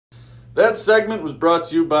That segment was brought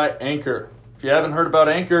to you by Anchor. If you haven't heard about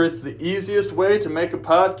Anchor, it's the easiest way to make a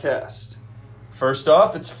podcast. First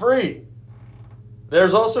off, it's free.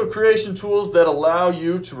 There's also creation tools that allow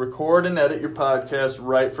you to record and edit your podcast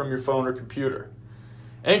right from your phone or computer.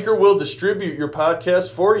 Anchor will distribute your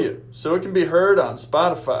podcast for you, so it can be heard on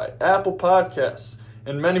Spotify, Apple Podcasts,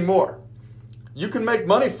 and many more. You can make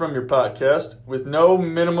money from your podcast with no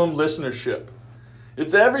minimum listenership.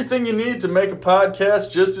 It's everything you need to make a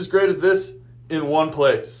podcast just as great as this in one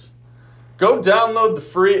place. Go download the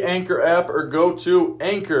free Anchor app or go to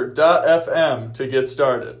anchor.fm to get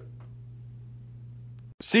started.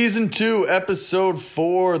 Season 2, Episode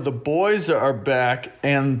 4, the boys are back,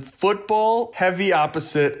 and football, heavy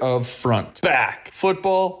opposite of front. Back.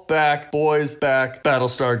 Football, back. Boys, back.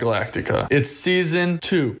 Battlestar Galactica. It's Season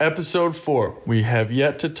 2, Episode 4. We have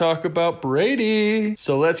yet to talk about Brady,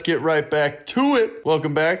 so let's get right back to it.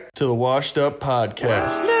 Welcome back to the Washed Up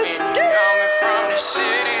Podcast. Let's get it!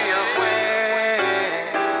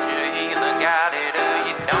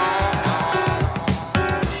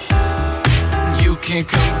 Can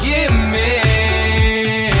come get me.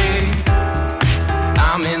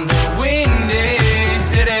 I'm in the windy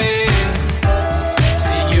city,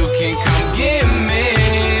 so you can come get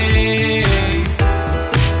me.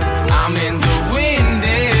 I'm in the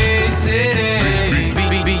windy city.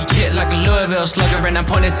 Beat hit like a Louisville slugger, and I'm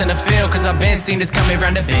pointing center field, cause I've been seen this coming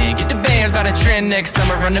round the bend. Get the bands by the trend next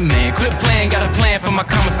summer, run the man. Quit playing, got a plan for my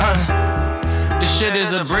commas, This shit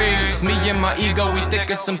is a breeze. Me and my ego, we thick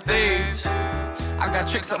as some thieves. I got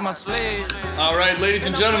tricks up my sleeve. All right, ladies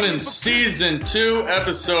and gentlemen, Season 2,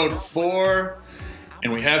 Episode 4.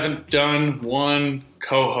 And we haven't done one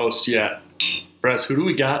co-host yet. Bress, who do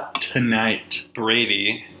we got tonight?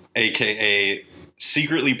 Brady, a.k.a.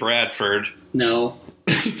 secretly Bradford. No.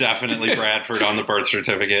 It's definitely Bradford on the birth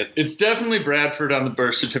certificate. It's definitely Bradford on the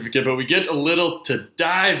birth certificate, but we get a little to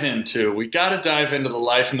dive into. We got to dive into the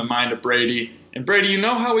life and the mind of Brady. And Brady, you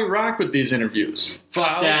know how we rock with these interviews.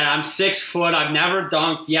 Fuck that. I'm 6 foot. I've never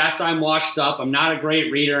dunked. Yes, I'm washed up. I'm not a great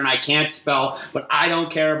reader and I can't spell, but I don't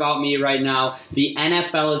care about me right now. The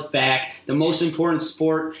NFL is back, the most important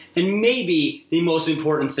sport, and maybe the most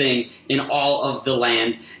important thing in all of the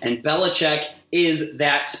land. And Belichick is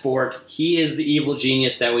that sport. He is the evil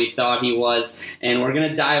genius that we thought he was, and we're going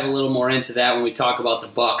to dive a little more into that when we talk about the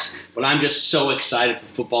Bucs. But I'm just so excited for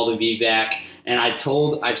football to be back. And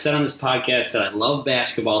I've said on this podcast that I love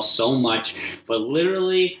basketball so much, but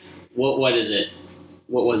literally, what is it?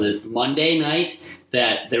 What was it? Monday night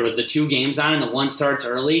that there was the 2 games on and the one starts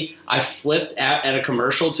early. I flipped at a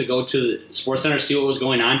commercial to go to the Sports Center to see what was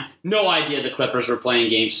going on. No idea the Clippers were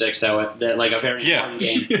playing Game 6, that like a very important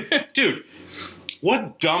game. Dude,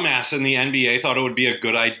 what dumbass in the NBA thought it would be a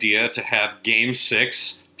good idea to have Game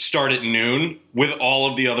 6 start at noon with all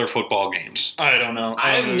of the other football games? I don't know.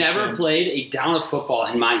 I've never played a down of football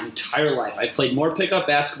in my entire life. I've played more pickup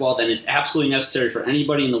basketball than is absolutely necessary for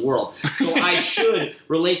anybody in the world. So I should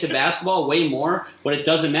relate to basketball way more, but it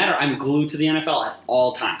doesn't matter. I'm glued to the NFL at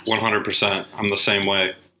all times. 100%. I'm the same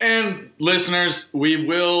way. And listeners, we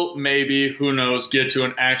will maybe, who knows, get to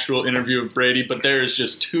an actual interview of Brady, but there is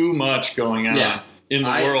just too much going on. In the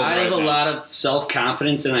world I have right a now. lot of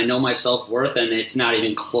self-confidence, and I know my self-worth, and it's not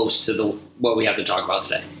even close to what we have to talk about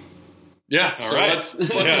today. Yeah. All right.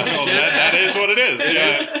 That is what it is.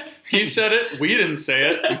 Yeah. He said it. We didn't say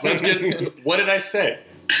it. Let's get. What did I say?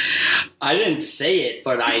 I didn't say it,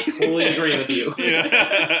 but I totally agree with you.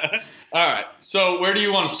 Yeah. All right. So where do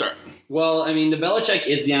you want to start? Well, I mean, the Belichick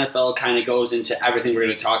is the NFL kind of goes into everything we're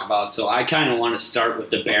going to talk about. So I kind of want to start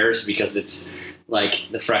with the Bears because it's like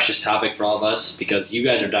the freshest topic for all of us because you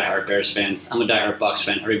guys are diehard Bears fans. I'm a diehard Bucs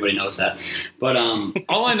fan. Everybody knows that. But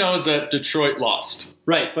all I know is that Detroit lost.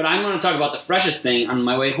 Right, but I'm going to talk about the freshest thing. On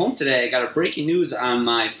my way home today, I got a breaking news on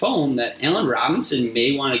my phone that Allen Robinson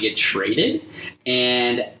may want to get traded.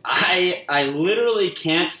 And I literally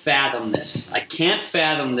can't fathom this. I can't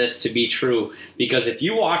fathom this to be true because if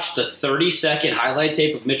you watch the 30-second highlight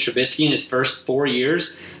tape of Mitch Trubisky in his first 4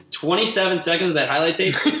 years, 27 seconds of that highlight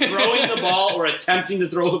tape is throwing the ball or attempting to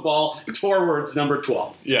throw the ball towards number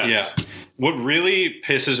 12. Yes. Yeah. What really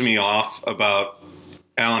pisses me off about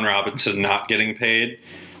Allen Robinson not getting paid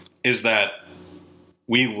is that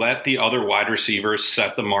we let the other wide receivers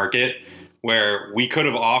set the market where we could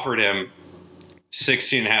have offered him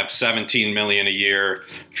 16 and a half, 17 million a year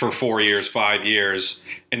for 4 years, 5 years.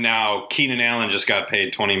 And now Keenan Allen just got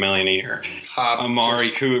paid 20 million a year. Amari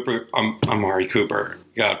Cooper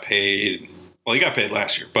got paid. Well, he got paid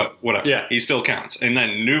last year, but whatever. Yeah. He still counts. And then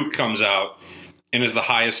Nuke comes out and is the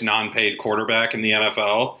highest non-paid quarterback in the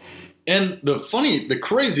NFL. And the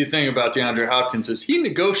crazy thing about DeAndre Hopkins is he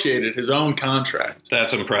negotiated his own contract.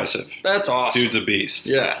 That's impressive. That's awesome. Dude's a beast.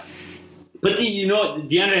 Yeah. But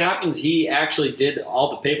DeAndre Hopkins, he actually did all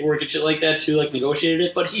the paperwork and shit like that too, like negotiated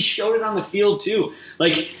it. But he showed it on the field too.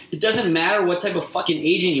 Like it doesn't matter what type of fucking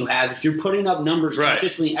agent you have if you're putting up numbers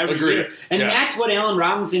consistently every year, and that's what Allen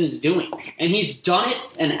Robinson is doing. And he's done it.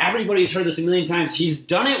 And everybody's heard this a million times. He's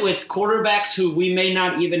done it with quarterbacks who we may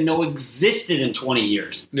not even know existed in 20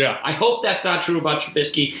 years. Yeah. I hope that's not true about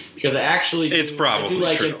Trubisky because I actually do, It's probably I do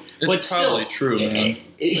like true. him. It's But probably still, true, man.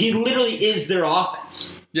 He literally is their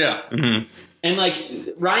offense. Yeah. Mm-hmm. And like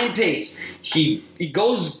Ryan Pace, he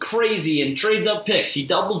goes crazy and trades up picks. He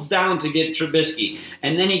doubles down to get Trubisky,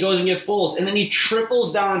 and then he goes and gets Foles, and then he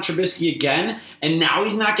triples down on Trubisky again. And now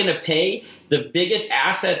he's not going to pay the biggest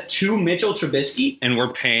asset to Mitchell Trubisky. And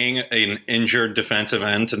we're paying an injured defensive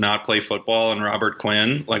end to not play football and Robert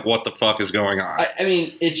Quinn. Like, what the fuck is going on? I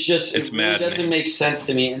mean, it's just It's it really maddening. doesn't make sense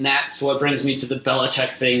to me, and that's what brings me to the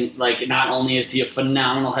Belichick thing. Like, not only is he a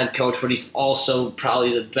phenomenal head coach, but he's also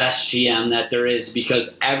probably the best GM that there is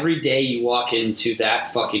because every day you walk into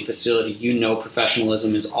that fucking facility, you know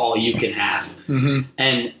professionalism is all you can have. Mm-hmm.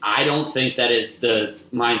 And I don't think that is the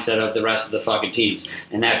mindset of the rest of the fucking teams.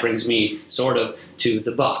 And that brings me sort of to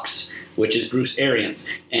the Bucks, which is Bruce Arians.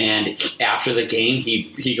 And after the game,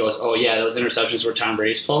 he goes, "Oh yeah, those interceptions were Tom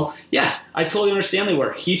Brady's fault." Yes, I totally understand they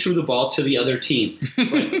were. He threw the ball to the other team. But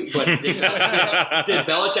did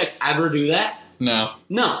Belichick ever do that? No.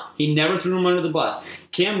 No, he never threw him under the bus.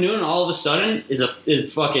 Cam Newton all of a sudden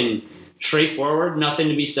is fucking straightforward, nothing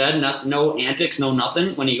to be said, no antics, no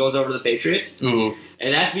nothing when he goes over to the Patriots. Ooh.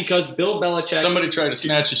 And that's because Bill Belichick... Somebody tried to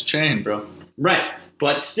snatch his chain, bro. Right,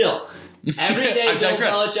 but still, every day I Bill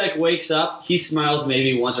digress. Belichick wakes up, he smiles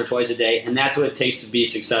maybe once or twice a day, and that's what it takes to be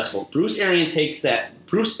successful. Bruce Arians, take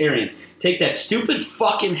that stupid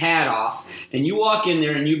fucking hat off, and you walk in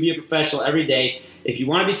there and you be a professional every day. If you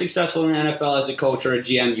want to be successful in the NFL as a coach or a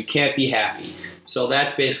GM, you can't be happy. So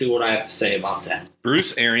that's basically what I have to say about that.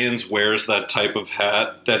 Bruce Arians wears that type of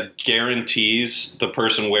hat that guarantees the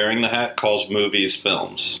person wearing the hat calls movies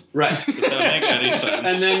films. Right. Does that make any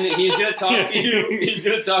sense? And then he's gonna talk to you. He's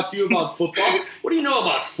gonna talk to you about football. What do you know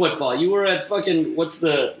about football? You were at fucking what's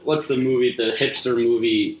the movie? The hipster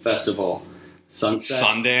movie festival,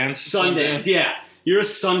 Sundance. Yeah, you're a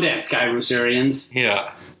Sundance guy, Bruce Arians.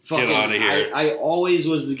 Yeah. Fucking, Get out of here. I always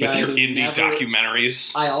was the guy With your who indie never-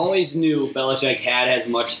 documentaries. I always knew Belichick had as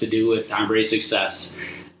much to do with Tom Brady's success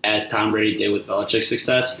as Tom Brady did with Belichick's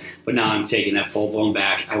success. But now I'm taking that full blown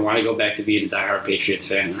back. I want to go back to being a diehard Patriots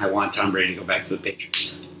fan, and I want Tom Brady to go back to the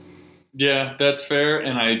Patriots. Yeah, that's fair,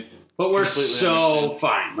 and I... But we're completely so understand.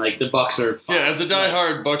 fine. Like the Bucks are fine. Yeah, as a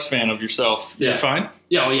diehard Bucks fan of yourself, Yeah. you're fine?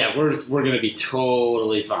 Yeah, oh yeah, we're gonna be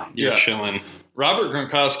totally fine. You're Yeah. chilling. Robert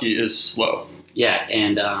Gronkowski is slow. Yeah,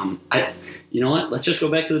 and you know what? Let's just go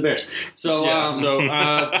back to the Bears. So Yeah,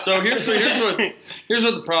 so here's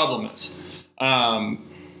what the problem is.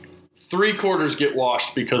 3 quarters get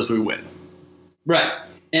washed because we win. right,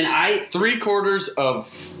 and 3 quarters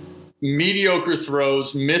of mediocre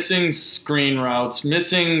throws, missing screen routes,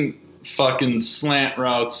 missing fucking slant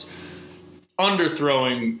routes,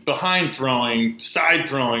 underthrowing, behind throwing, side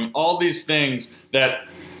throwing, all these things that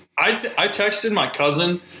I texted my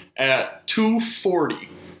cousin at 2:40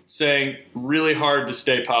 saying really hard to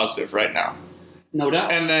stay positive right now. no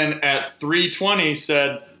doubt. And then at 3:20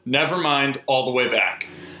 said, never mind, all the way back.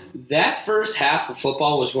 That first half of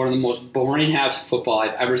football was one of the most boring halves of football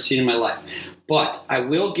I've ever seen in my life. But I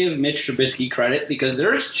will give Mitch Trubisky credit because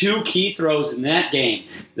there's 2 key throws in that game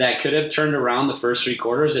that could have turned around the first 3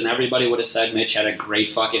 quarters, and everybody would have said Mitch had a great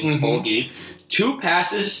fucking full game. 2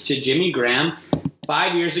 passes to Jimmy Graham.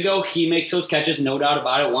 5 years ago, he makes those catches, no doubt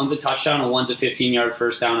about it. One's a touchdown and one's a 15-yard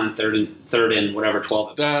first down on third and whatever,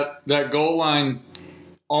 12. That goal line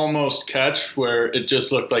almost catch where it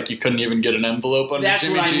just looked like you couldn't even get an envelope under That's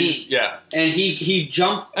Jimmy what I G's. mean. Yeah. And he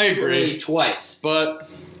jumped I too agree. early twice. But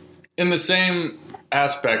in the same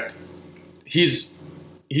aspect, he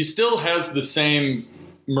still has the same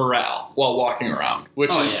morale while walking around.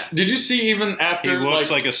 Which Oh, is, yeah. did you see even after He looks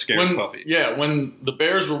like a scared puppy. Yeah, when the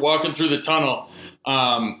Bears were walking through the tunnel,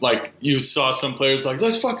 like you saw some players like,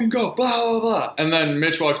 let's fucking go, blah blah blah. And then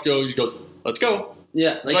Mitch he goes, let's go.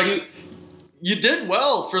 Yeah, It's like you did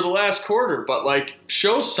well for the last quarter, but like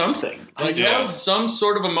show something. Like Yeah. have some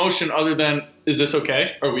sort of emotion other than, is this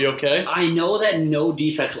okay? Are we okay? I know that no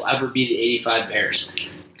defense will ever be the 85 Bears.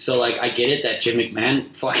 So, like, I get it that Jim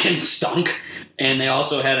McMahon fucking stunk And they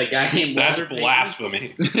also had a guy named That's Walter Payton.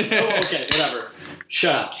 blasphemy. Oh, okay, whatever.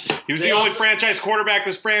 Shut up. He was They the only also- franchise quarterback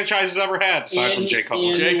this franchise has ever had, aside from Jay Cutler.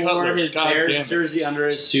 And Jay he wore Cutler, his God damn Bears it. jersey under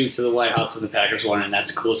his suit to the White House when the Packers won, and that's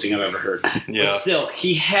the coolest thing I've ever heard. Yeah. But still,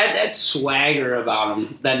 he had that swagger about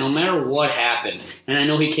him that no matter what happened, and I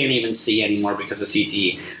know he can't even see anymore because of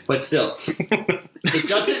CTE, but still, it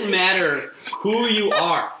doesn't matter who you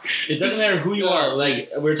are. It doesn't matter who you are.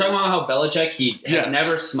 Like, we were talking about how Belichick, he has Yes.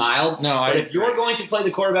 never smiled. No, but I if you're agree. going to play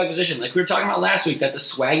the quarterback position, like we were talking about last week, that the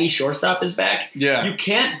swaggy shortstop is back, Yeah. you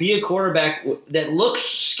can't be a quarterback that looks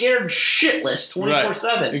scared shitless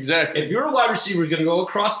 24/7. Exactly. If you're a wide receiver, you're going to go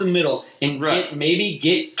across the middle and Right. maybe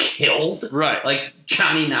get killed, Right. like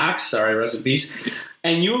Johnny Knox, sorry, rest in peace,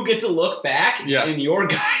 and you get to look back, Yeah. and your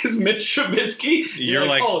guy is Mitch Trubisky, You're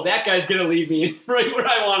like- oh, that guy's going to leave me right where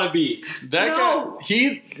I want to be. That No.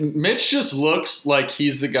 guy, Mitch just looks like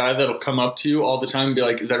he's the guy that'll come up to you all the time and be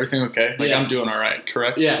like, "Is everything okay? Like, Yeah. I'm doing all right,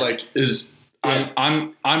 correct? Yeah. Like, Yeah.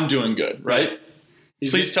 I'm doing good, right? He's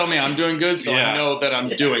Please tell me I'm doing good, so Yeah. I know that I'm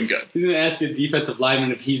doing good. He's going to ask a defensive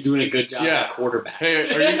lineman if he's doing a good job Yeah. at quarterback.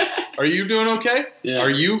 Hey, are you doing okay? Yeah. Are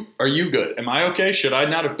you good? Am I okay? Should I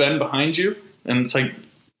not have been behind you? And it's like,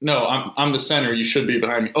 no, I'm the center. You should be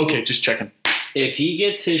behind me. Okay, just checking. If he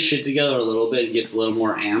gets his shit together a little bit and gets a little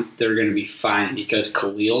more amped, they're going to be fine because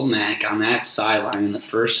Khalil Mack on that sideline in the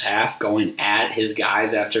first half going at his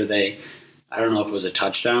guys after I don't know if it was a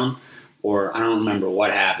touchdown or I don't remember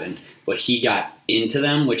what happened, but he got into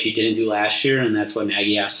them, which he didn't do last year, and that's what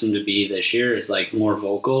Nagy asked him to be this year, is like more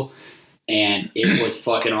vocal, and it was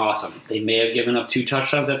fucking awesome. They may have given up 2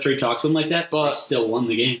 touchdowns after he talked to him like that, but they still won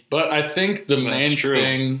the game. But I think the main That's true.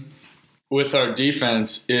 thing with our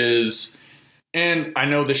defense is, and I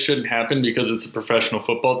know this shouldn't happen because it's a professional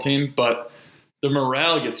football team, but the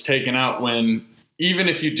morale gets taken out when, even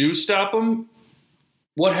if you do stop them,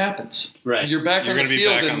 what happens? Right. You're back You're on the gonna be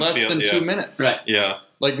field back in on the less field, than yeah. 2 minutes. Right. Yeah.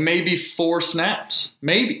 Like maybe 4 snaps.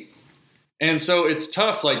 Maybe. And so it's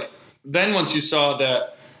tough. Like then once you saw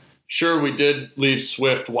that, sure, we did leave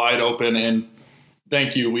Swift wide open, and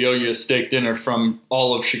thank you. We owe you a steak dinner from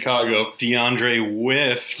all of Chicago. DeAndre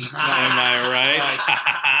whiffed. Am I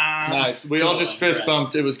right? Nice. We all just fist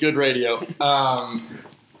bumped. It was good radio.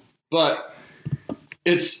 But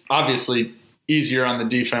it's obviously easier on the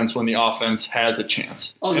defense when the offense has a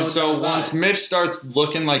chance. Oh, no and so doubt about once it. Mitch starts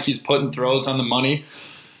looking like he's putting throws on the money,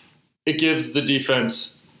 it gives the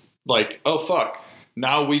defense like, oh, fuck,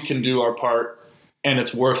 now we can do our part and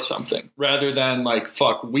it's worth something, rather than like,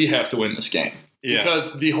 fuck, we have to win this game. Yeah.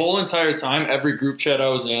 Because the whole entire time, every group chat I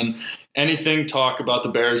was in, anything talk about the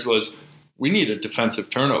Bears was, we need a defensive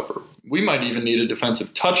turnover. We might even need a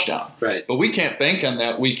defensive touchdown. Right. But we can't bank on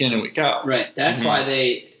that week in and week out. Right. That's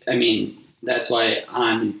why that's why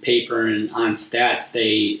on paper and on stats,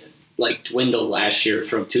 they like dwindled last year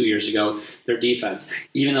from 2 years ago, their defense.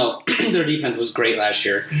 Even though their defense was great last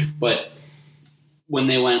year. But when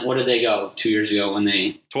they went, what did they go 2 years ago when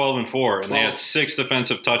they. 12-4, and they 12. had 6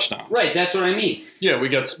 defensive touchdowns. Right. That's what I mean. Yeah, we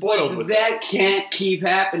got spoiled with That can't keep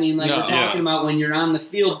happening like No. we're talking about when you're on the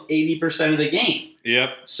field 80% of the game. Yep.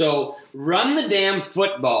 So run the damn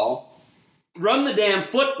football. Run the damn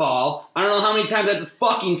football. I don't know how many times I have to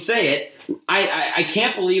fucking say it. I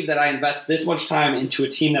can't believe that I invest this much time into a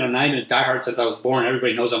team that I'm not even a diehard since I was born.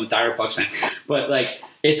 Everybody knows I'm a diehard Bucs fan. But like,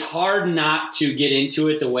 it's hard not to get into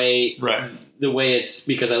it the way it's,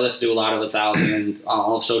 because I listen to a lot of 1,000 and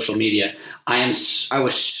all of social media. I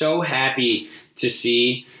was so happy to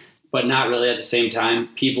see, but not really at the same time,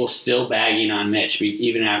 people still bagging on Mitch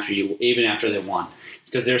even after they won,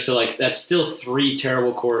 because they're still like, that's still 3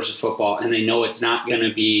 terrible quarters of football, and they know it's not going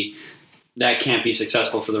to be, that can't be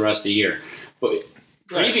successful for the rest of the year. But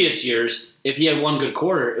previous years, if he had one good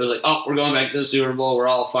quarter, it was like, oh, we're going back to the Super Bowl, we're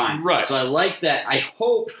all fine. Right. So I like that. I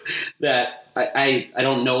hope that I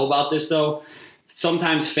don't know about this though.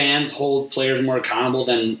 Sometimes fans hold players more accountable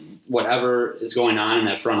than whatever is going on in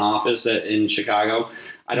that front office in Chicago.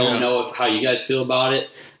 I don't know how you guys feel about it.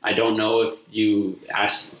 I don't know if you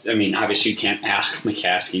ask. I mean, obviously you can't ask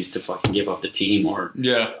McCaskies to fucking give up the team, or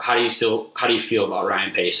how do you feel about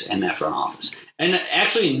Ryan Pace and that front office? And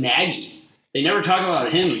actually Nagy, they never talk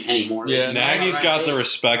about him anymore. Yeah. They just talk about Nagy's Ryan got the Pace.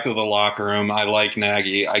 respect of the locker room. I like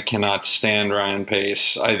Nagy. I cannot stand Ryan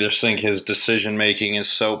Pace. I just think his decision making is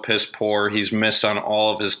so piss poor. He's missed on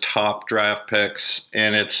all of his top draft picks,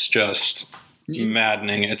 and it's just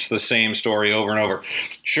maddening. It's the same story over and over.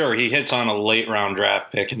 Sure, he hits on a late round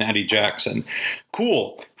draft pick in Eddie Jackson.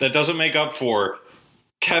 Cool. That doesn't make up for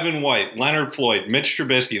Kevin White, Leonard Floyd, Mitch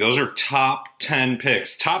Trubisky. Those are top 10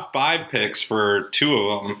 picks, top 5 picks for 2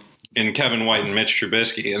 of them in Kevin White and Mitch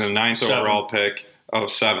Trubisky, and a 9th 7. overall pick.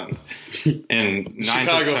 07. And 9 to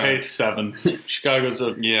Chicago 10. hates 7. Chicago's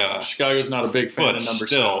not a big fan But of number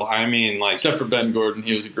still, 7. I mean, like, Except for Ben Gordon,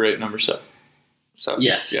 he was a great number 7.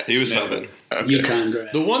 Yes. he was nailed 7. it. Okay. UConn grad.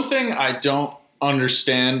 The one thing I don't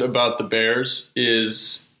understand about the Bears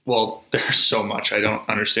is, well, there's so much I don't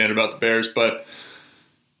understand about the Bears, but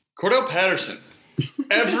Cordell Patterson,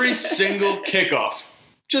 every single kickoff,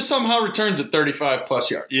 just somehow returns at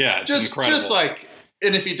 35-plus yards. Yeah, it's incredible. Just like,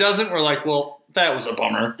 and if he doesn't, we're like, well, that was a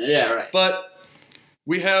bummer. Yeah, right. But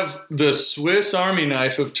we have the Swiss Army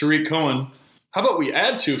knife of Tariq Cohen. How about we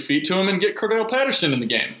add 2 feet to him and get Cordell Patterson in the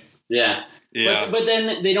game? Yeah. Yeah. But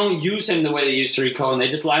then they don't use him the way they use Tariq Cohen. They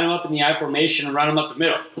just line him up in the I formation and run him up the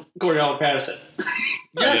middle. Cordell Patterson.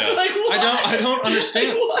 Yes. Yeah. Like, what? I don't understand.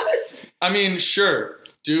 Like, what? I mean, sure.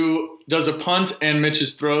 Does a punt and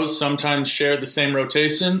Mitch's throws sometimes share the same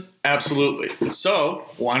rotation? Absolutely. So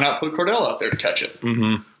why not put Cordell out there to catch it?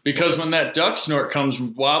 Mm-hmm. Because when that duck snort comes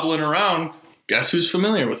wobbling around, guess who's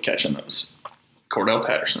familiar with catching those? Cordell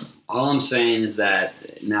Patterson. All I'm saying is that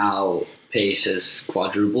now Pace has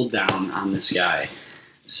quadrupled down on this guy.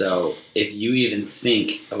 So if you even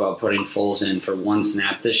think about putting Foles in for 1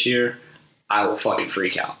 snap this year, I will fucking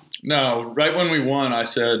freak out. No, right when we won, I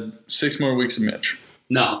said 6 more weeks of Mitch.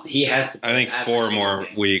 No, he has to play I think every 4 single more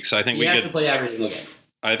game. weeks. I think He has to play every single game.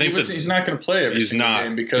 I think He's not going to play every he's single not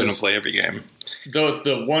game going to because play every game.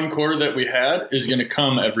 the one quarter that we had is going to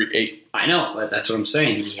come every 8. I know, but that's what I'm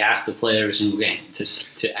saying. He has to play every single game to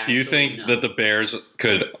Do you actually think know. that the Bears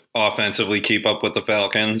could offensively keep up with the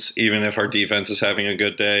Falcons, even if our defense is having a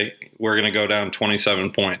good day? We're going to go down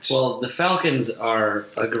 27 points. Well, the Falcons are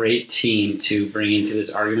a great team to bring into this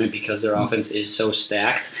argument because their offense is so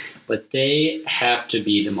stacked, but they have to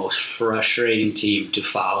be the most frustrating team to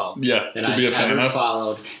follow. Yeah, that to be a I've fan ever of.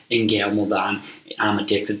 followed and gambled on. I'm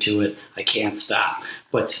addicted to it. I can't stop.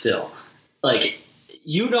 But still, like,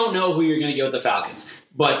 you don't know who you're going to get with the Falcons.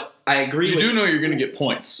 But I agree You with do know you're going to get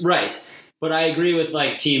points. Right. But I agree with,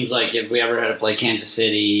 like, teams like if we ever had to play Kansas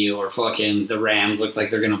City or fucking the Rams look like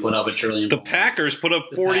they're going to put up a trillion. the points. Packers put up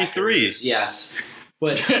The 43. Packers, yes.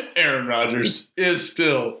 But Aaron Rodgers is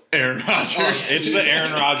still Aaron Rodgers. Oh, yeah. It's the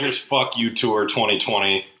Aaron Rodgers fuck you tour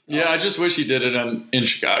 2020. Yeah, I just wish he did it in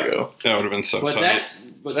Chicago. That would have been so But tight. that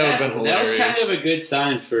would've been that was kind hilarious. of a good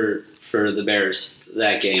sign for the Bears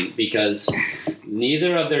that game because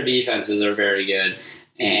neither of their defenses are very good,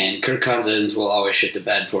 and Kirk Cousins will always shit the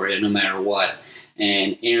bed for you no matter what.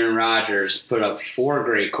 And Aaron Rodgers put up 4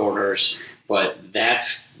 great quarters, but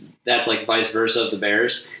that's like vice versa of the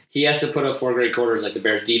Bears. He has to put up 4 great quarters like the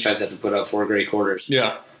Bears defense has to put up 4 great quarters.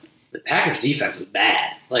 Yeah. The Packers defense is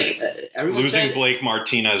bad. Like everyone Losing said, Blake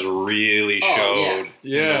Martinez really Oh, showed in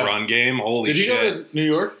Yeah. the run game. Holy Did he shit. go to New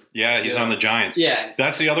York? Yeah, he's Yeah. on the Giants. Yeah.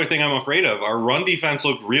 That's the other thing I'm afraid of. Our run defense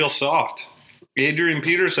looked real soft. Adrian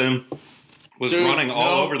Peterson was Dude, running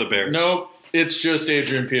all no, over the Bears. No, it's just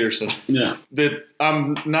Adrian Peterson. Yeah.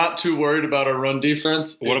 I'm not too worried about our run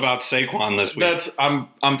defense. What about Saquon this week? I'm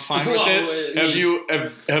fine with Well, it. I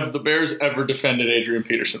mean- Have the Bears ever defended Adrian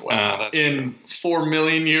Peterson well? That's In 4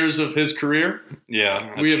 million years of his career, Yeah,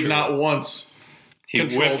 that's we have true. not once. He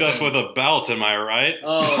controlled whipped us him. with a belt, am I right?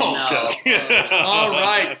 Oh, Oh, no. God. All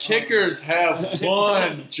right, kickers have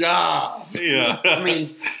one job. Yeah. I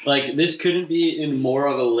mean, like, this couldn't be in more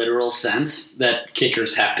of a literal sense that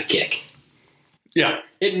kickers have to kick. Yeah,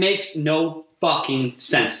 It makes no fucking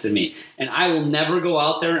sense to me. And I will never go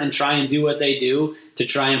out there and try and do what they do to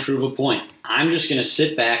try and prove a point. I'm just going to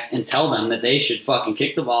sit back and tell them that they should fucking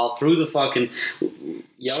kick the ball through the fucking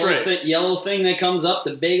yellow thing that comes up,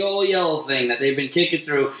 the big old yellow thing that they've been kicking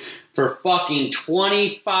through for fucking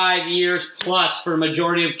 25 years plus for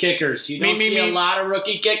majority of kickers. You don't see a lot of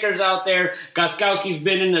rookie kickers out there. Gostkowski's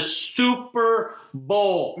been in the Super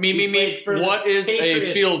Bowl. He's played for the What is a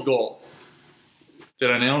Patriots. field goal? Did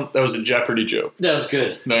I nail it? That was a Jeopardy joke. That was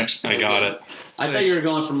good. Next. I got it. I thought Thanks. you were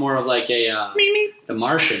going for more of like a The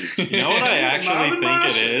Martian. You know what I actually Marvin think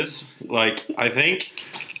Martian. it is? Like, I think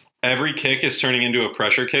every kick is turning into a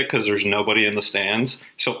pressure kick because there's nobody in the stands.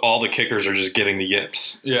 So all the kickers are just getting the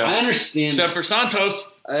yips. I Yeah. understand. Except for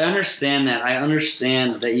Santos. I understand that. I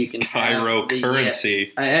understand that you can have Pyro the currency.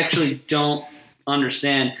 yips. I actually don't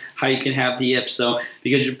understand how you can have the yips though,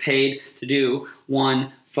 because you're paid to do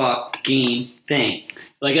one fucking thing.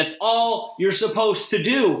 Like, that's all you're supposed to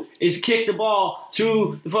do is kick the ball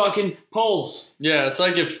through the fucking poles. Yeah, it's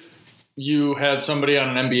like if you had somebody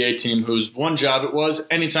on an NBA team whose one job it was,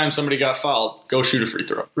 anytime somebody got fouled, go shoot a free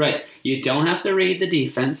throw. Right. You don't have to read the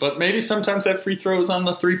defense. But maybe sometimes that free throw is on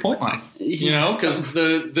the 3-point line, you know, because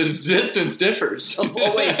the distance differs.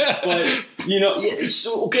 Oh, wait, but, you know, yeah,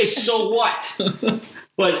 so what?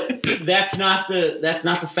 But that's not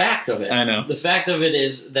the fact of it. I know. The fact of it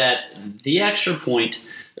is that the extra point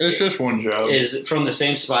It's just one job. is from the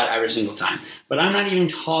same spot every single time. But I'm not even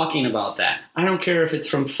talking about that. I don't care if it's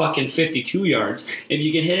from fucking 52 yards. If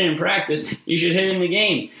you can hit it in practice, you should hit it in the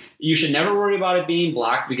game. You should never worry about it being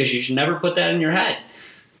blocked because you should never put that in your head.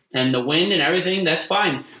 And the wind and everything, that's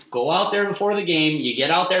fine. Go out there before the game. You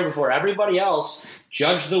get out there before everybody else.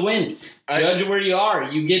 Judge the wind. Judge where you are.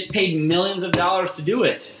 You get paid millions of dollars to do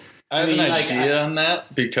it. I have an idea on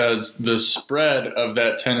that because the spread of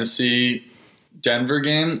that Tennessee-Denver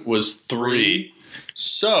game was 3.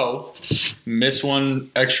 So, miss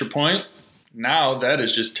one extra point. Now that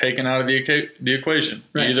is just taken out of the equation.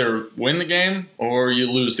 Right. You either win the game or you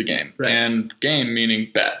lose the game. Right. And game meaning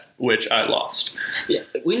bet, which I lost. Yeah,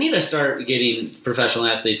 we need to start getting professional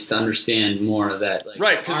athletes to understand more of that. Like,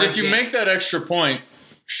 Right, because if you make that extra point,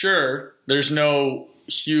 sure, there's no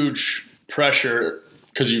huge pressure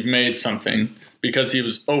because you've made something. Because he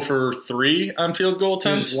was 0 for 3 on field goal he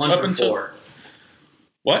attempts. was 1 for 4.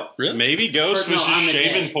 What? Really? Maybe Ghost was on just the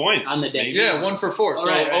shaving day. points. On the day. Maybe. Yeah, 1 for 4. So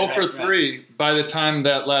Right, 0 for 3 by the time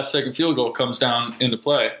that last second field goal comes down into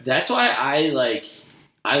play. That's why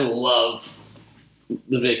I love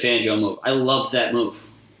the Vic Fangio move. I love that move.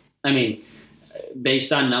 I mean,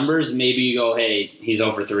 based on numbers, maybe you go, hey, he's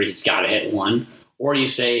 0 for 3. He's got to hit 1. Or you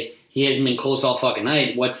say, he hasn't been close all fucking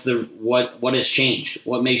night. What has changed?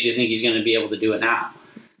 What makes you think he's going to be able to do it now?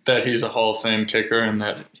 That he's a Hall of Fame kicker and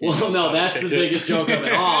that. Well, no, that's the biggest joke of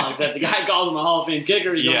it all. Is that the guy calls him a Hall of Fame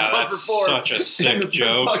kicker. He Yeah, goes 1 that's for 4. such a sick in the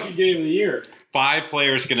joke. First fucking game of the year. 5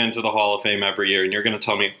 players get into the Hall of Fame every year, and you're going to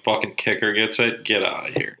tell me a fucking kicker gets it? Get out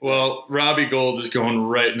of here. Well, Robbie Gould is going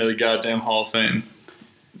right into the goddamn Hall of Fame.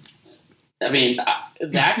 I mean,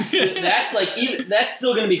 that's like even that's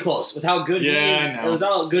still going to be close with how good Yeah, I he is. know. With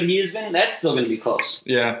how good he has been, that's still going to be close.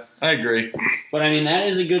 Yeah, I agree. But I mean, that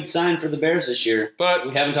is a good sign for the Bears this year. But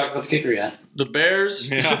We haven't talked about the kicker yet. the Bears,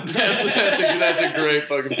 Yeah. that's a great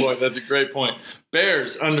fucking point. That's a great point.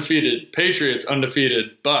 Bears undefeated, Patriots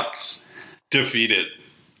undefeated, Bucks Defeated.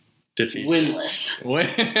 defeated. Winless.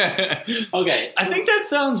 Okay, I think that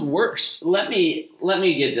sounds worse. let me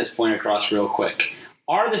get this point across real quick.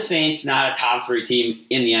 Are the Saints not a top 3 team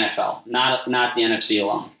in the NFL? Not the NFC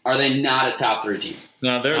alone. Are they not a top 3 team?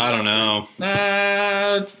 No, they're. I don't know.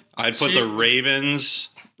 I'd put the Ravens,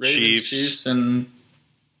 Chiefs. and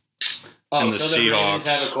Oh, And the so the Ravens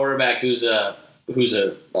Seahawks. have a quarterback who's a they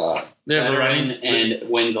have a veteran running. and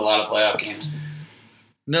wins a lot of playoff games.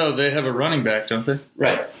 No, they have a running back, don't they?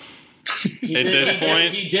 Right. At this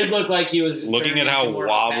point, he did look like he was looking turning at how into more of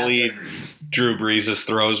a wobbly passer. Drew Brees'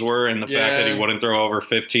 throws were and the fact that he wouldn't throw over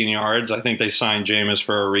 15 yards, I think they signed Jameis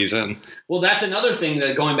for a reason. Well, that's another thing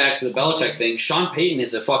that going back to the Belichick thing. Sean Payton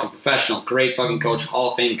is a fucking professional, great fucking coach, Hall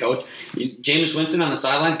of Fame coach. Jameis Winston on the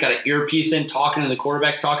sidelines got an earpiece in, talking to the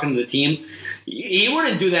quarterbacks, talking to the team. He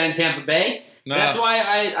wouldn't do that in Tampa Bay. No. That's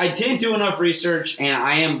why I didn't do enough research, and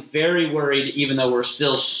I am very worried, even though we're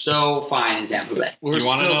still so fine in Tampa Bay. We're You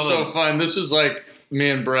wanna still know so the- fine. This was like me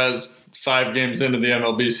and Brez 5 games into the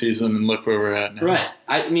MLB season, and look where we're at now. Right.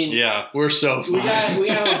 I mean, Yeah. We're so fine. we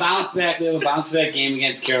have a bounce back. We have a bounce back game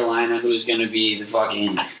against Carolina, who's going to be the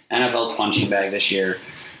fucking NFL's punching bag this year.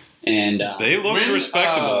 And They looked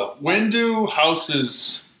respectable. When do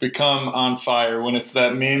houses become on fire? When it's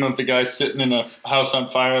that meme of the guy sitting in a house on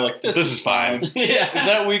fire, like this This is fine. yeah. Is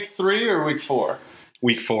that week 3 or week 4?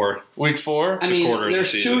 Week 4. Week 4. I a mean, quarter of the there's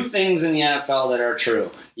season. 2 things in the NFL that are true.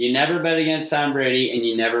 You never bet against Tom Brady, and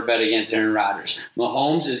you never bet against Aaron Rodgers.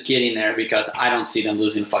 Mahomes is getting there because I don't see them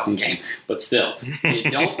losing a fucking game. But still, you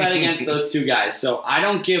don't bet against those 2 guys. So I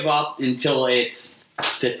don't give up until it's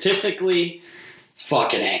statistically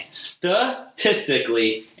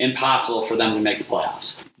impossible for them to make the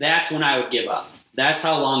playoffs. That's when I would give up. That's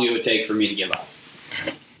how long it would take for me to give up.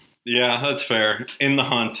 Yeah, that's fair. In the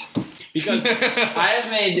hunt. Because I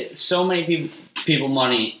have made so many people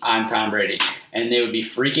money on Tom Brady, and they would be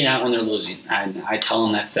freaking out when they're losing. And I tell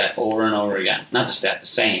them that stat over and over again. Not the stat, the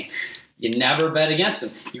saying. You never bet against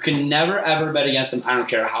him. You can never, ever bet against him. I don't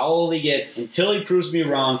care how old he gets. Until he proves me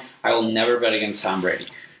wrong, I will never bet against Tom Brady.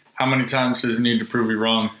 How many times does he need to prove you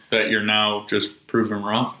wrong that you're now just proven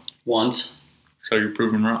wrong? Once. So you're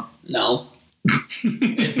proven wrong. No.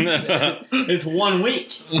 It's 1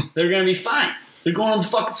 week. They're going to be fine. They're going to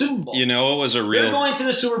the fucking Super Bowl. You know, it was a They're real. going to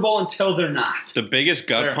the Super Bowl until they're not. The biggest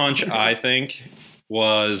gut Fair. punch, I think,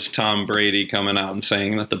 was Tom Brady coming out and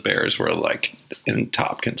saying that the Bears were like in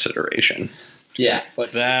top consideration. Yeah,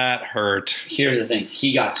 but That hurt. here's the thing.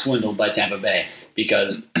 He got swindled by Tampa Bay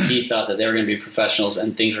because he thought that they were going to be professionals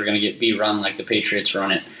and things were going to be run like the Patriots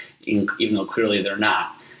run it, even though clearly they're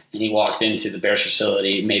not. and he walked into the Bears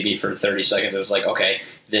facility maybe for 30 seconds. It was like, okay,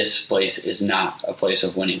 this place is not a place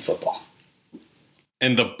of winning football.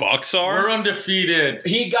 And the Bucks are? We're undefeated.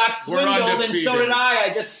 He got swindled, and so did I. I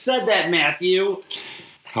just said that, Matthew.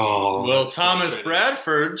 Oh, Well, that's Thomas frustrating.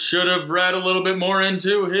 Bradford should have read a little bit more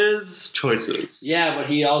into his choices. Yeah, but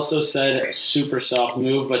he also said super soft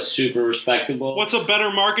move, but super respectable. What's a better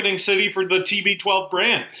marketing city for the TB12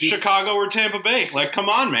 brand? Chicago or Tampa Bay? Like, come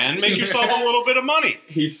on, man. Make yourself a little bit of money.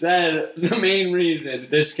 He said the main reason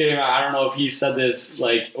this came out, I don't know if he said this,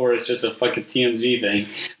 like, or it's just a fucking TMZ thing,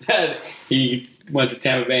 that he went to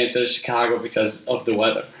Tampa Bay instead of Chicago because of the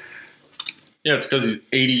weather. Yeah, it's because he's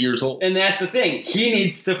 80 years old. And that's the thing. He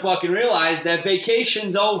needs to fucking realize that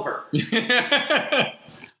vacation's over.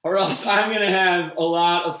 Or else I'm going to have a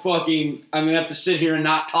lot of fucking... I'm going to have to sit here and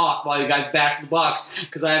not talk while you guys bash the Bucks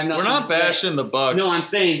because I have nothing We're not to say. bashing the Bucks. No, I'm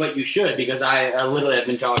saying, but you should because I literally have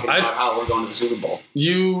been talking about how we're going to the Super Bowl.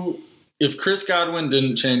 If Chris Godwin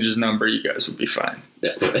didn't change his number, you guys would be fine.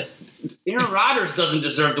 Aaron Rodgers doesn't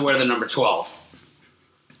deserve to wear the number 12.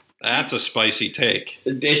 That's a spicy take.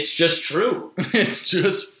 It's just true. It's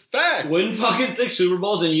just fact. Win fucking 6 Super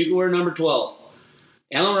Bowls and you can wear number 12.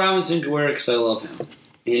 Allen Robinson can wear it because I love him. And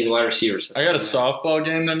he's a wide receiver. So I got a softball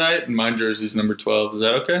game tonight, and my jersey's number 12. Is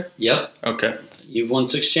that okay? Yep. Okay. You've won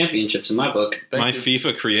 6 championships in my book. Thank My you.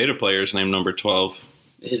 FIFA creative player is named number 12.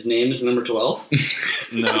 His name is number 12.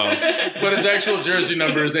 No. But his actual jersey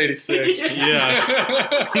number is 86. Yeah.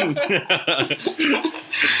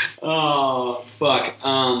 Oh, fuck.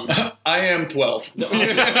 I am 12. The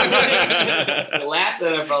last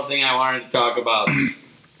NFL thing I wanted to talk about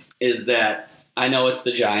is that I know it's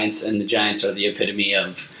the Giants, and the Giants are the epitome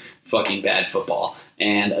of fucking bad football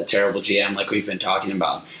and a terrible GM like we've been talking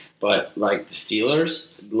about. But, like, the Steelers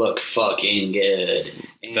look fucking good.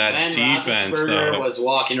 And That Ben defense, Roethlisberger though. was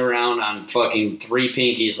walking around on fucking 3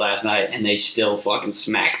 pinkies last night, and they still fucking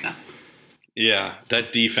smacked them. Yeah,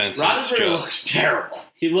 that defense is Roethlisberger looks just... terrible.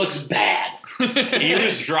 He looks bad. He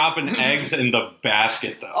was dropping eggs in the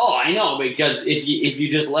basket, though. Oh, I know, because if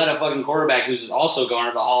you just let a fucking quarterback who's also going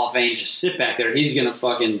to the Hall of Fame just sit back there, he's going to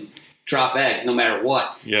fucking drop eggs no matter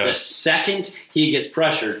what. Yeah. The second he gets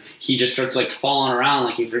pressured, he just starts like falling around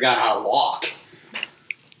like he forgot how to walk.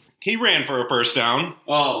 He ran for a first down.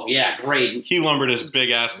 Oh, yeah, great. He lumbered his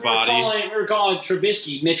big-ass We body. were calling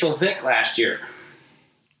Trubisky Mitchell Vick last year.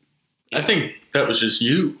 I think that was just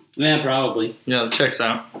you. Yeah, probably. Yeah, that checks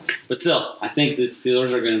out. But still, I think the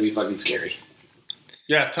Steelers are going to be fucking scary.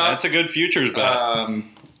 Yeah, top. That's a good futures bet.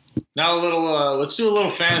 Now let's do a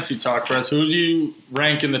little fantasy talk, Press. Who do you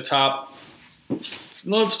rank in the top?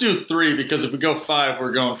 Let's do 3 because if we go 5,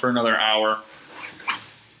 we're going for another hour.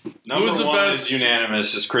 Number who's the 1 best? is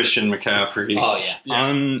unanimous is Christian McCaffrey. Oh, yeah.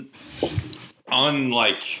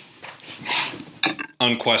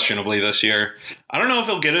 Unquestionably this year. I don't know if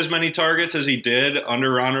he'll get as many targets as he did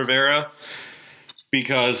under Ron Rivera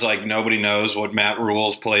because like nobody knows what Matt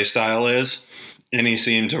Rule's play style is, and he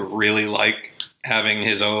seemed to really like having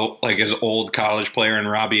his old college player in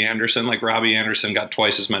Robbie Anderson. Like Robbie Anderson got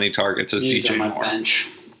twice as many targets as He's DJ on my Moore. bench.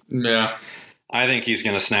 Yeah. I think he's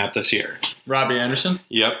going to snap this year. Robbie Anderson?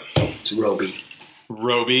 Yep. It's Roby.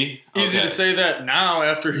 Roby. Easy Okay. to say that now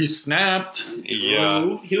after he snapped.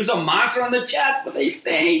 Yeah. He was a monster on the Jets, but they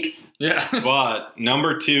stink. Yeah. But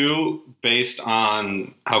number 2, based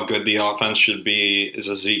on how good the offense should be, is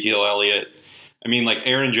Ezekiel Elliott. I mean, like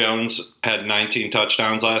Aaron Jones had 19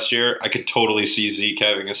 touchdowns last year. I could totally see Zeke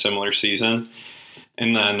having a similar season.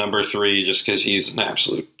 And then number 3, just because he's an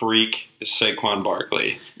absolute freak, is Saquon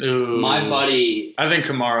Barkley. Ooh. My buddy I think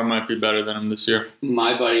Kamara might be better than him this year.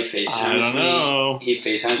 FaceTimes I don't know. me. He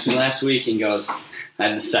FaceTimes me last week and goes, I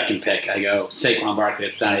had the second pick. I go, Saquon Barkley,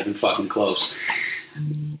 it's not even fucking close.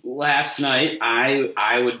 Last night,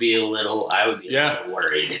 I would be a little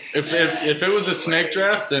worried. If it was a snake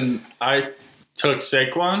draft and I took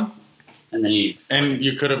Saquon And then and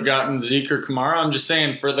you could have gotten Zeke or Kamara, I'm just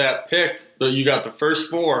saying for that pick, that you got the first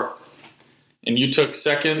 4 and you took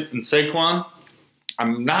second and Saquon,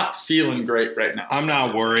 I'm not feeling great right now. I'm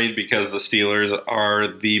not worried because the Steelers are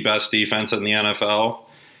the best defense in the NFL.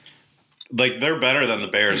 Like, they're better than the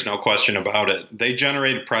Bears, no question about it. They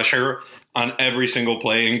generate pressure on every single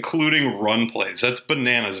play, including run plays. That's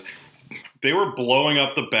bananas. They were blowing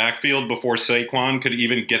up the backfield before Saquon could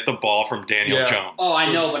even get the ball from Daniel Yeah. Jones. oh,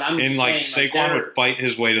 I know, but I'm just And, like, saying, Saquon would fight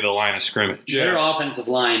his way to the line of scrimmage. their offensive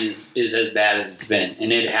line is as bad as it's been,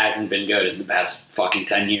 and it hasn't been good in the past fuking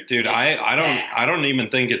 10 years. Dude, I don't even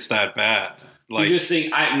think it's that bad. Like, you just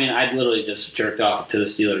think, I'd literally just jerked off to the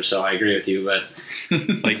Steelers, so I agree with you, but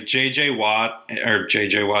like TJ Watt,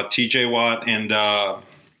 and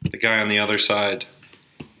the guy on the other side.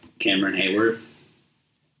 Cameron Hayward.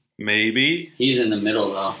 Maybe. He's in the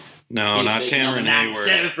middle, though. No, He's not big Cameron number Hayward.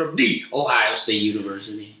 97 from the Ohio State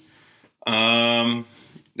University.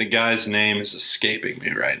 The guy's name is escaping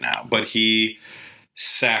me right now, but he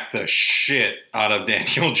sacked the shit out of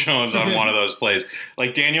Daniel Jones on one of those plays.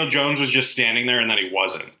 Like, Daniel Jones was just standing there and then he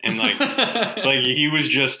wasn't. And like he was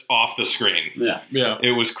just off the screen. Yeah. Yeah.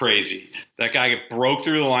 It was crazy. That guy broke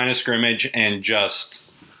through the line of scrimmage and just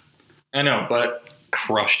I know, but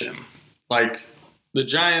crushed him. like the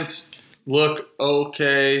Giants look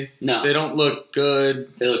okay. No. They don't look good.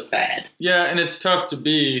 They look bad. Yeah, and it's tough to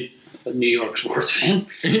be A New York sports fan.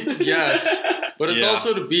 yes, but it's Yeah.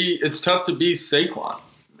 also it's tough to be Saquon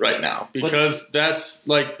right now because that's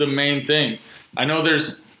like the main thing. I know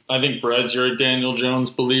I think Brez, you're a Daniel Jones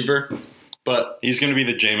believer, but He's going to be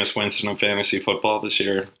the Jameis Winston of fantasy football this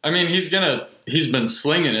year. I mean he's been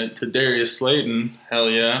slinging it to Darius Slayton. Hell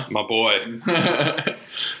yeah. My boy.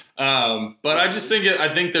 But I just think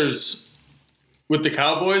there's with the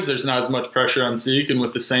Cowboys, there's not as much pressure on Zeke, and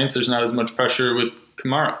with the Saints, there's not as much pressure with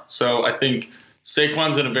Kamara. So I think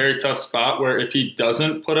Saquon's in a very tough spot where if he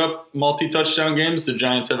doesn't put up multi-touchdown games, the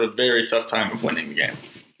Giants have a very tough time of winning the game.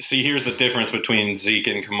 See, here's the difference between Zeke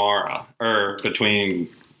and Kamara, or between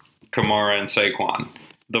Kamara and Saquon.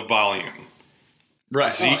 The volume.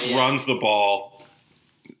 Right. Zeke runs the ball,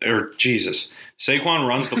 Saquon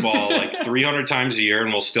runs the ball like 300 times a year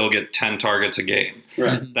and will still get 10 targets a game.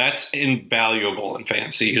 Right. That's invaluable in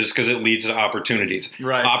fantasy just because it leads to opportunities.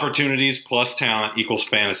 Right. Opportunities plus talent equals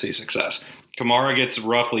fantasy success. Kamara gets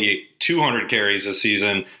roughly 200 carries a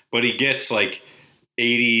season, but he gets like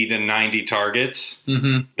 80 to 90 targets.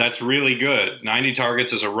 Mm-hmm. That's really good. 90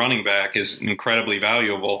 targets as a running back is incredibly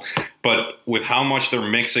valuable. But with how much they're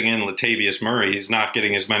mixing in Latavius Murray, he's not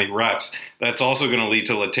getting as many reps. That's also going to lead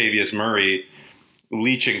to Latavius Murray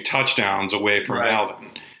leeching touchdowns away from Right. Alvin.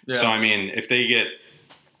 Yeah. So, I mean, if they get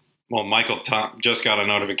 – well, just got a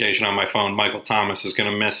notification on my phone. Michael Thomas is going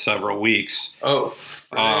to miss several weeks Oh,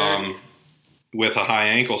 with a high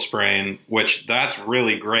ankle sprain, which that's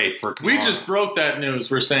really great for Kamara. we just broke that news.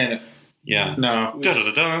 We're saying it. Yeah. No.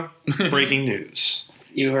 Da-da-da-da. Breaking news.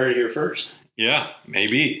 You heard it here first. Yeah,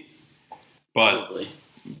 maybe. But, Probably.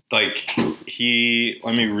 like,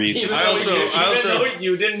 let me read. Even I though also- you, I also- even though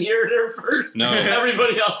you didn't hear it here first. No.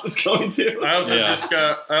 Everybody else is going to. I also Yeah. just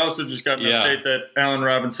got an Yeah. update that Allen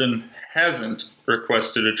Robinson hasn't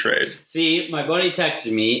requested a trade. See, my buddy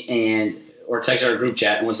texted me or texted our group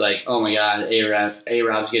chat and was like, "Oh my God,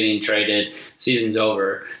 A-Rob's getting traded. Season's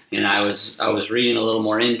over." And I was reading a little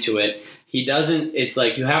more into it. He doesn't. It's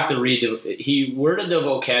like you have to read he worded the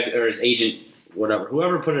vocabulary, or his agent,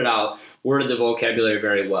 whoever put it out, worded the vocabulary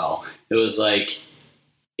very well. It was like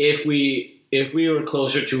if we were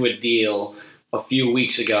closer to a deal a few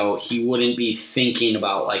weeks ago, he wouldn't be thinking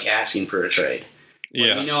about like asking for a trade. But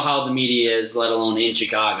Yeah. you know how the media is, let alone in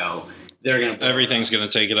Chicago. They're gonna blow it Everything's up. going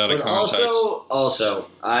to take it out of But context. also,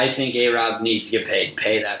 I think A-Rob needs to get paid.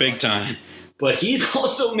 Pay that Big fucking time. man. But he's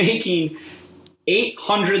also making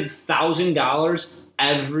 $800,000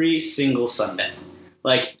 every single Sunday.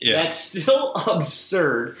 Like, Yeah. that's still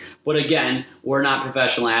absurd. But again, we're not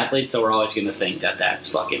professional athletes, so we're always going to think that that's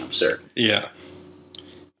fucking absurd. Yeah.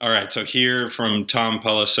 All right. So here from Tom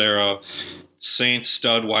Pelissero, Saints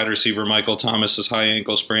stud wide receiver Michael Thomas's high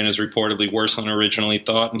ankle sprain is reportedly worse than originally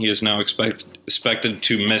thought, and he is now expected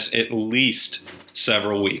to miss at least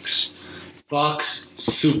several weeks. Bucks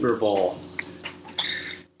Super Bowl.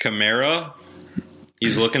 Kamara,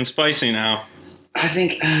 he's looking spicy now. I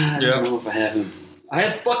think, I Yeah. don't know if I have him.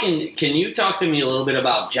 Can you talk to me a little bit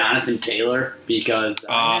about Jonathan Taylor? Because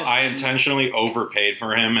I intentionally overpaid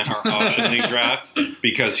for him in our option league draft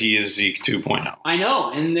because he is Zeke 2.0. I know,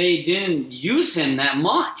 and they didn't use him that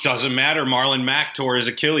much. Doesn't matter. Marlon Mack tore his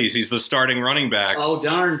Achilles. He's the starting running back. Oh,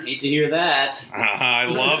 darn. Hate to hear that. I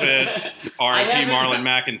love it. I R.I.P. haven't- Marlon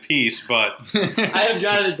Mack in peace, but I have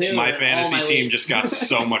Jonathan Taylor. my in all fantasy my team leagues. just got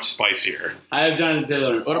so much spicier. I have Jonathan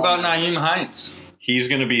Taylor. in What all about my Naeem leagues. Hines? He's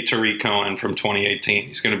going to be Tariq Cohen from 2018.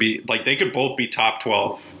 He's going to be, like, they could both be top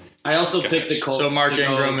 12. I also Guys. picked the Colts. So Mark to go-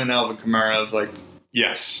 Ingram and Alvin Kamara have like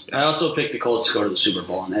Yes. I also picked the Colts to go to the Super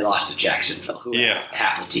Bowl, and they lost to Jacksonville, who Yeah. has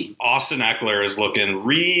half a team. Austin Eckler is looking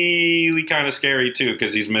really kind of scary, too,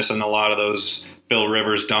 because he's missing a lot of those Bill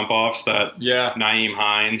Rivers dump-offs that yeah. Naeem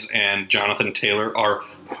Hines and Jonathan Taylor are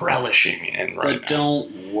relishing in right But now.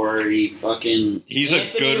 don't worry, fucking. He's a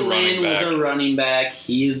Anthony good running Lynn back. was a running back.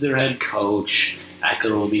 He's their head coach.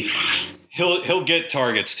 Eckler will be fine. He'll get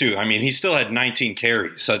targets, too. I mean, he still had 19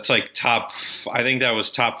 carries. That's like I think that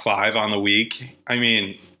was top 5 on the week. I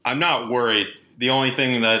mean, I'm not worried. The only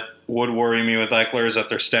thing that would worry me with Eckler is that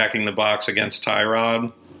they're stacking the box against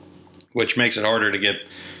Tyrod. which makes it harder to get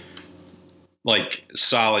like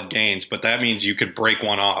solid gains. But that means you could break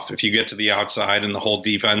one off if you get to the outside and the whole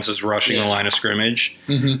defense is rushing the line of scrimmage.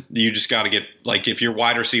 You just got to get, like, if your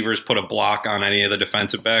wide receivers put a block on any of the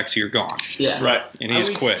defensive backs, you're gone. Yeah, Right. And he's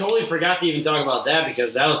we quick. Totally forgot to even talk about that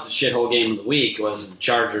because that was the shithole game of the week. Was the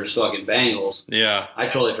Chargers fucking Bengals? Yeah. I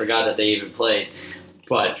totally forgot that they even played.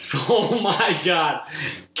 But oh my god,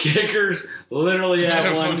 kickers literally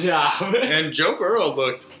have one job. And Joe Burrow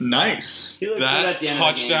looked nice. He looked good at That the end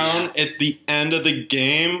touchdown of the game, at the end of the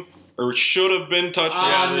game, or should have been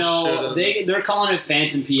touchdown. they no, should've. they're calling it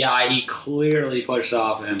phantom PI. He clearly pushed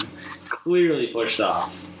off him. Clearly pushed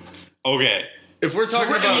off. Okay. If we're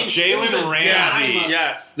talking I about mean, Jalen Ramsey,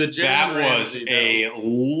 yes, the Jalen that Ramsey, was a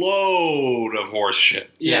load of horse shit.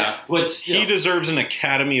 Yeah, but still. He deserves an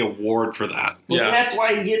Academy Award for that. Well, Yeah. that's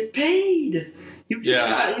why you get paid. You just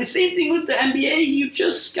got the same thing with the NBA. You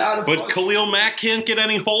just gotta. But Khalil Mack can't get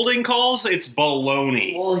any holding calls? It's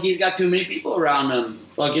baloney. Well, he's got too many people around him.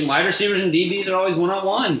 Fucking wide receivers and DBs are always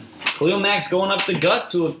one-on-one. Khalil Mack's going up the gut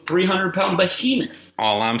to a 300-pound behemoth.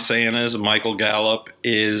 All I'm saying is Michael Gallup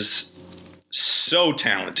is so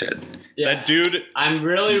talented. Yeah. That dude, I'm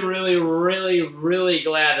really, really, really, really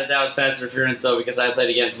glad that was pass interference, though, because I played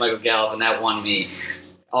against Michael Gallup, and that won me.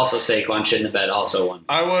 Also, Saquon shit in the bed also won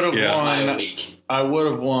I would have my won. week. I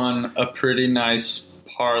would have won a pretty nice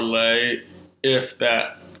parlay if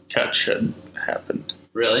that catch had happened.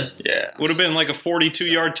 Really? Yeah, would have been like a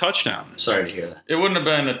 42-yard touchdown. Sorry to hear that. it wouldn't have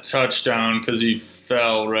been a touchdown because he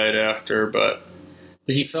fell right after, but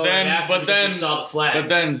He fell Then- right after but because then- he saw the flag. But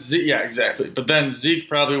then Zeke, yeah, exactly. But then Zeke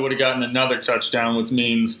probably would have gotten another touchdown, which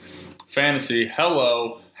means fantasy.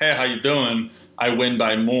 Hello, hey, how you doing? I win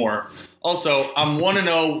by more. Also, I'm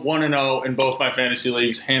 1-0, 1-0 in both my fantasy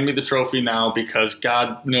leagues. Hand me the trophy now because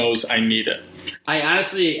God knows I need it. I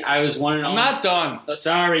was wondering. I'm not done.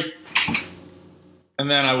 Sorry. And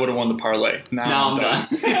then I would have won the parlay. Now Now I'm done.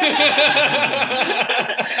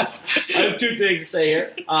 I have two things to say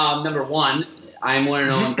here. Number one, I'm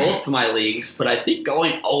 1-0 in both of my leagues, but I think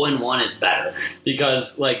going 0-1 is better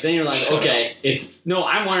because, like, then you're like, Shut okay,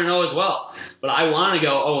 I'm 1-0 as well, but I want to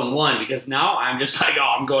go 0-1 because now I'm just like,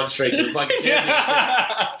 oh, I'm going straight to the fucking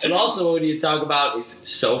championship. And also, when you talk about it's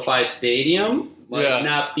SoFi Stadium, might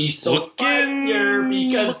not be so fire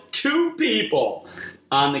because two people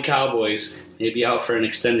on the Cowboys may be out for an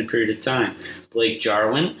extended period of time. Blake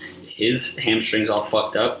Jarwin, his hamstring's all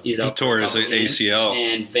fucked up. He's out. He tore for a his couple games. ACL.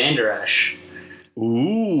 And Van Der Esch.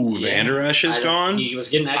 Ooh, Yeah. Van Der Esch is gone? He was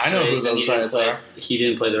getting I know who X-rays and those guys are. he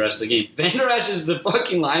didn't play the rest of the game. Van Der Esch is the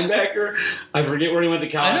fucking linebacker. I forget where he went to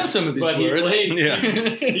college. I know some of these but words. He played, Yeah.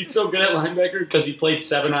 he's so good at linebacker because he played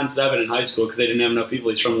 7-on-7 in high school because they didn't have enough people.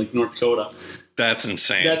 He's from like North Dakota. That's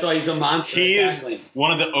insane. That's why he's a monster. He at is tackling.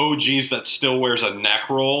 one of the OGs that still wears a neck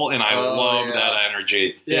roll, and I Oh, love yeah. that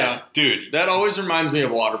energy. Yeah. Dude, That always reminds me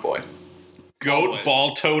of Waterboy. GOAT Always.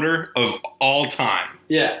 ball toter of all time,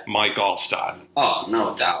 Yeah. Mike Allstott. Oh,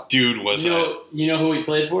 no doubt. Dude was You know who he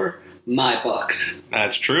played for? My Bucks.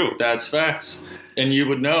 that's true. That's facts. And you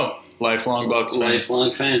would know. Lifelong Bucks fan.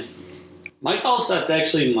 Lifelong fan. Mike Allstott's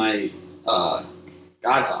actually my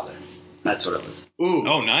godfather. That's what it was. Ooh.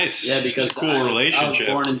 Oh, nice. Yeah, because it's a cool I was relationship.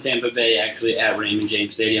 born in Tampa Bay, actually, at Raymond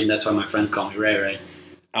James Stadium. That's why my friends call me Ray Ray.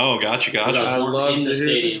 Oh, gotcha. Because I I was born love in to the hear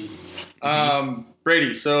stadium.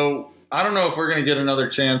 Brady, so I don't know if we're going to get another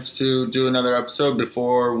chance to do another episode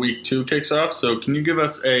before week 2 kicks off. So can you give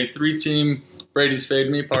us a 3-team Brady's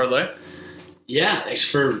Fade Me parlay? Yeah, thanks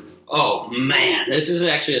for... Oh, man. This is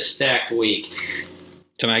actually a stacked week.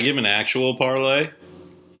 Can I give an actual parlay?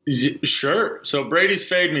 Sure. So Brady's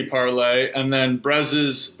Fade Me parlay, and then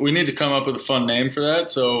Brez's, we need to come up with a fun name for that.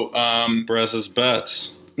 So, Brez's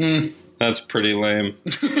bets. That's pretty lame.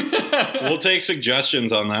 We'll take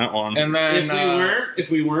suggestions on that one. and then If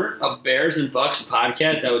we weren't a Bears and Bucks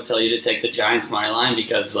podcast, I would tell you to take the Giants money line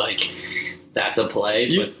because, like, that's a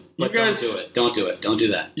play. But guys- don't do it. Don't do it. Don't do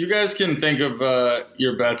that. you guys can think of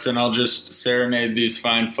your bets, and I'll just serenade these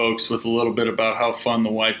fine folks with a little bit about how fun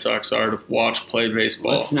the White Sox are to watch play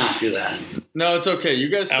baseball. Let's not do that. No, it's okay. You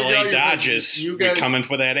guys figure out LA your Dodgers, You we're guys, coming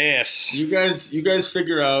for that ass. you guys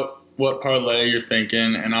figure out what parlay you're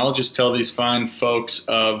thinking, and I'll just tell these fine folks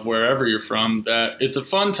of wherever you're from that it's a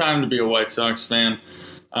fun time to be a White Sox fan.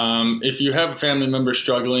 If you have a family member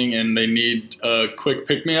struggling and they need a quick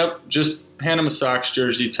pick-me-up, just hand them a Sox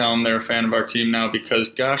jersey, tell them they're a fan of our team now because,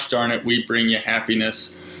 gosh darn it, we bring you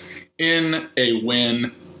happiness in a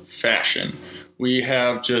win fashion. We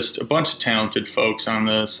have just a bunch of talented folks on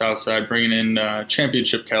the South Side bringing in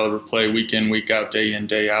championship caliber play week in, week out, day in,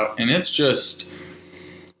 day out, and it's just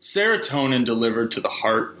serotonin delivered to the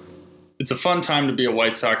heart It's a fun time to be a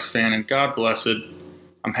White Sox fan, and God bless it,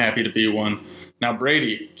 I'm happy to be one. Now,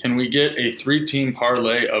 Brady, can we get a 3-team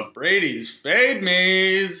parlay of Brady's Fade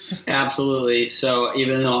Me's? Absolutely. So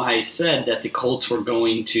even though I said that the Colts were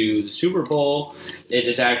going to the Super Bowl, it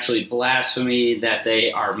is actually blasphemy that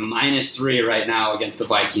they are -3 right now against the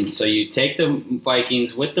Vikings. So you take the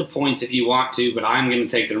Vikings with the points if you want to, but I'm going to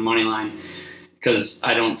take their money line because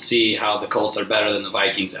I don't see how the Colts are better than the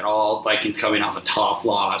Vikings at all. Vikings coming off a tough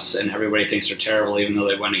loss, and everybody thinks they're terrible even though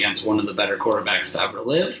they went against one of the better quarterbacks to ever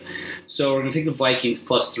live. So we're going to take the Vikings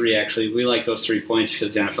 +3, actually. We like those 3 points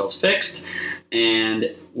because the NFL's fixed. And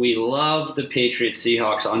we love the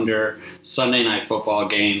Patriots-Seahawks under Sunday Night Football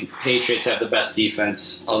game. Patriots have the best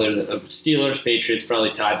defense. Other than Steelers, Patriots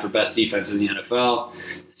probably tied for best defense in the NFL.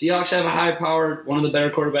 The Seahawks have a high-powered, one of the better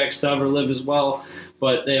quarterbacks to ever live as well.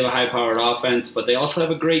 But they have a high-powered offense, but they also have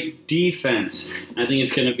a great defense. And I think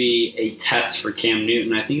it's going to be a test for Cam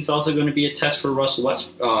Newton. I think it's also going to be a test for Russell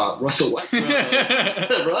Westbrook.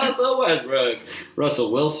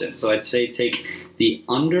 Russell Wilson. So I'd say take the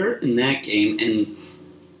under in that game, and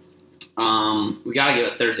we got to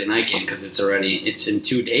get a Thursday night game because it's in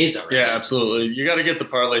 2 days already. Yeah, absolutely. You got to get the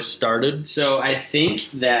parlay started. So I think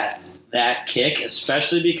that kick,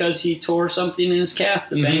 especially because he tore something in his calf,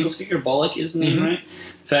 the Bengals kicker, Bullock is the name, right?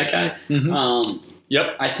 Fat guy.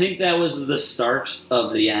 Yep. I think that was the start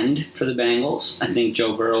of the end for the Bengals. I think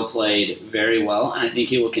Joe Burrow played very well, and I think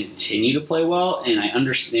he will continue to play well. And I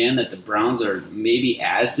understand that the Browns are maybe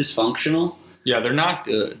as dysfunctional. Yeah, they're not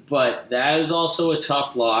good. But that is also a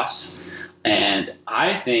tough loss. And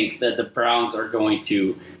I think that the Browns are going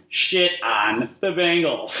to shit on the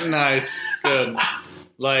Bengals. Nice. Good.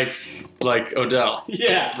 Like Odell.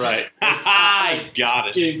 Yeah. Right. I got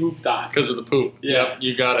it. Getting pooped on. Because of the poop. Yeah. Yep,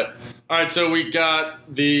 you got it. All right, so we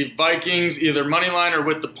got the Vikings either money line or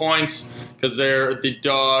with the points because they're the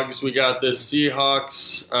dogs. We got the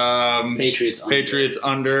Seahawks. Patriots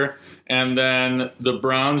under. And then the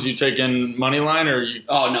Browns, you taking money line or you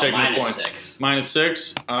taking the points? -6.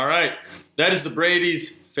 -6? All right. That is the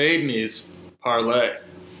Brady's Fade Me's parlay.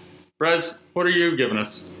 Brez, what are you giving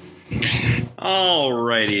us?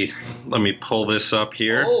 Alrighty, let me pull this up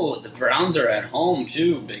here. Oh, the Browns are at home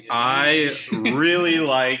too. Big I really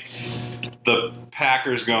like the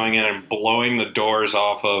Packers going in and blowing the doors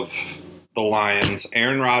off of the Lions.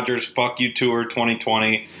 Aaron Rodgers, fuck you tour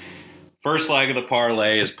 2020. First leg of the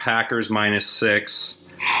parlay is Packers -6.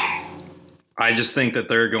 I just think that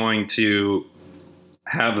they're going to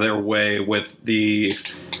have their way with the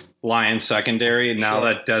Lions secondary. Now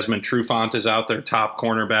that Desmond Trufant is out, their top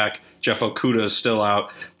cornerback, Jeff Okudah is still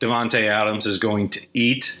out. Devontae Adams is going to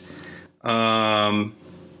eat. All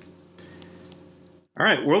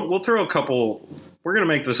right, we'll throw a couple. We're gonna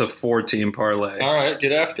make this a 4-team parlay. All right,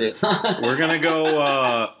 get after it. We're gonna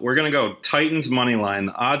go Titans money line.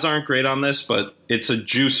 The odds aren't great on this, but it's a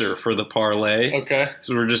juicer for the parlay. Okay.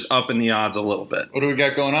 So we're just upping the odds a little bit. What do we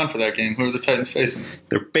got going on for that game? Who are the Titans facing?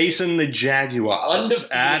 They're facing the Jaguars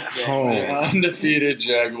at home. Undefeated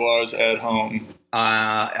Jaguars at home.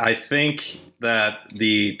 I think that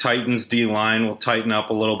the Titans D-line will tighten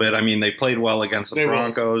up a little bit. I mean, they played well against the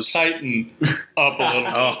Broncos. Tighten up a little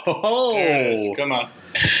bit. Oh! Come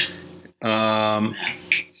on.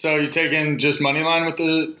 So you taking just money line with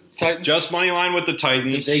the Titans? Just money line with the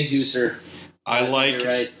Titans. It's a big juicer. I like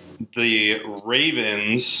right. the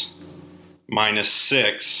Ravens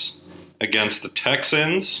 -6 against the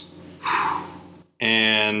Texans.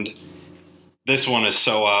 And this one is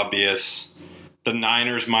so obvious. The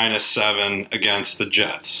Niners -7 against the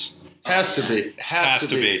Jets. Has to be. Has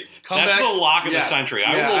to be. That's back. The lock of the century.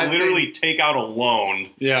 I will literally take out a loan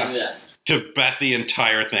to bet the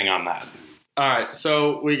entire thing on that. All right.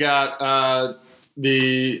 So we got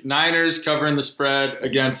the Niners covering the spread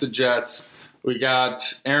against the Jets. We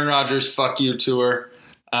got Aaron Rodgers, fuck you tour.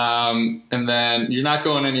 And then you're not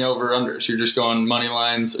going any over-unders. You're just going money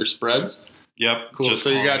lines or spreads. Yep. Cool. So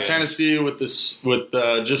you got Tennessee with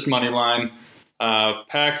just money line.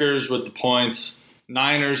 Packers with the points,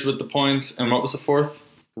 Niners with the points, and what was the fourth?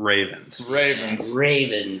 Ravens.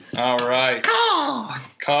 All right.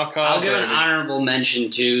 I'll give an honorable mention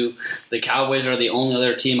to the Cowboys are the only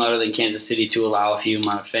other team other than Kansas City to allow a few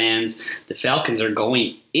amount of fans. The Falcons are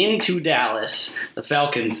going into Dallas. The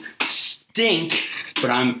Falcons stink, but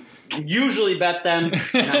I'm usually bet them,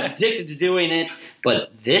 and I'm addicted to doing it.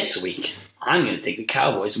 But this week, I'm going to take the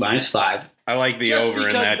Cowboys -5. I like the over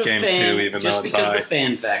in that game too, even though it's high. Just because of the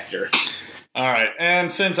fan factor. All right,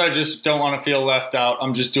 and since I just don't want to feel left out,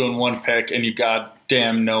 I'm just doing one pick, and you got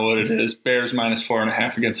damn know what it is. Bears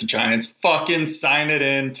 -4.5 against the Giants. Fucking sign it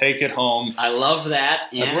in. Take it home. I love that.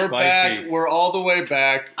 And We're back. We're all the way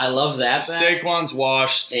back. I love that bet. Saquon's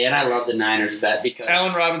washed. And I love the Niners bet because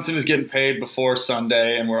Allen Robinson is getting paid before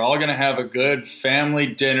Sunday, and we're all going to have a good family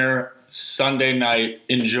dinner Sunday night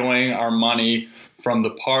enjoying our money from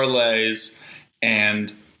the parlays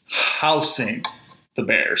and housing the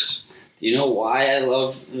Bears. Do you know why I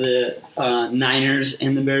love the Niners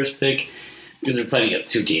and the Bears pick? Because they're playing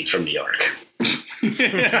against two teams from New York. And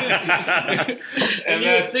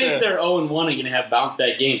you would think they're 0-1 and going to have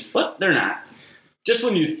bounce-back games, but they're not. Just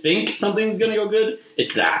when you think something's going to go good,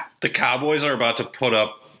 it's not. The Cowboys are about to put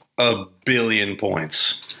up 1 billion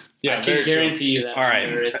points. Yeah, I can guarantee you that. All right,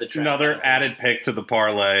 there is the trap. another added pick to the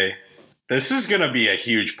parlay. This is going to be a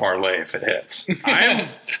huge parlay if it hits. I'm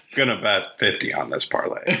going to bet 50 on this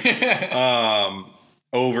parlay.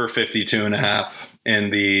 Over 52.5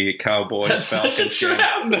 in the Cowboys. That's such a Falcons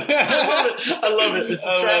trap. game. I love it. It's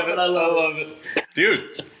a trap, but I love it.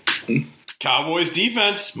 Dude, Cowboys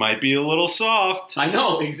defense might be a little soft. I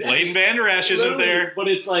know, exactly. Leighton Vander Esch isn't there. But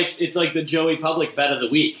it's like the Joey Public bet of the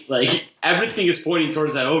week. Like, everything is pointing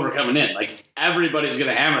towards that over coming in. Like, everybody's going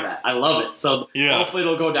to hammer that. I love it. So hopefully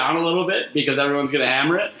it'll go down a little bit because everyone's going to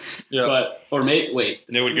hammer it. Yeah. But, or maybe, wait.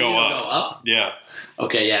 It would go up. Go up? Yeah.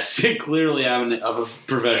 Okay, yes. Clearly I'm a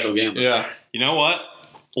professional gambler. Yeah. You know what?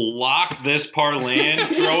 Lock this parlay in.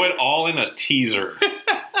 Throw it all in a teaser.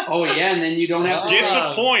 Oh, yeah, and then you don't have to Get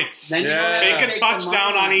the points. Then you don't have to Take a the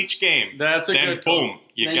touchdown money on each game. That's a then good boom. call.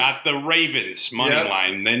 You got the Ravens money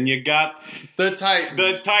line. Then you got the Titans.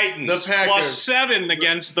 The Titans. The Packers. +7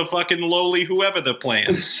 against the fucking lowly whoever the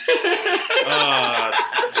plans.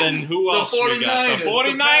 Then who else we got? The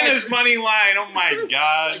 49ers money line. Oh, my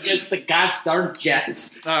God. Against the gosh darn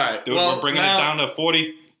Jets. All right. Dude, we're bringing it down to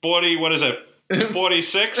 40, what is it?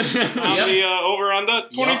 46 on the over-under.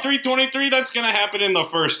 23, that's going to happen in the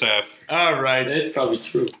first half. All right. It's probably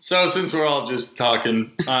true. So since we're all just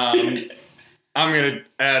talking, I'm going to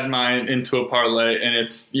add mine into a parlay, and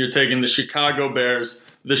you're taking the Chicago Bears,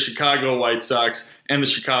 the Chicago White Sox, and the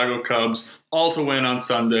Chicago Cubs all to win on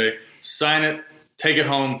Sunday. Sign it, take it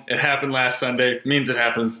home. It happened last Sunday. Means it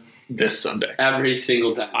happens this Sunday. Every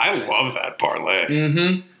single time. I love that parlay.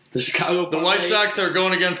 Mm-hmm. The White Sox are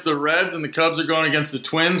going against the Reds, and the Cubs are going against the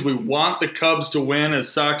Twins. We want the Cubs to win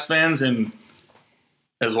as Sox fans, and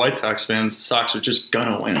as White Sox fans, the Sox are just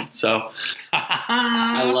going to win. So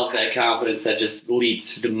I love that confidence that just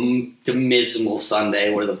leads to dismal Sunday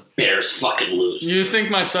where the Bears fucking lose. You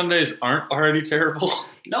think my Sundays aren't already terrible?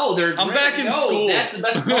 No, they're I'm great. back in school. That's the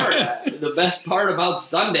best part. The best part about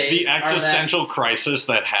Sundays. The existential crisis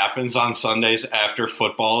that happens on Sundays after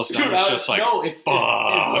football is done is just like, it's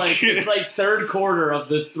like third quarter of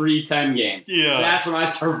the 3-10 games. Yeah. That's when I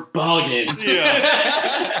start bugging.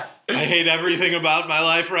 Yeah. I hate everything about my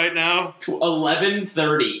life right now.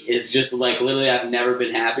 11:30 is just like literally I've never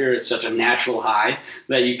been happier. It's such a natural high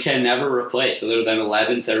that you can never replace. Other than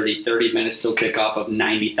 11:30, 30 minutes till kickoff of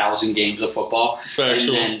 90,000 games of football.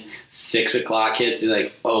 Factual. And then 6 o'clock hits, you're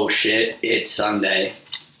like, oh shit, it's Sunday.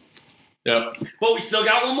 Yep. But we still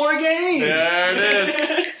got one more game. There it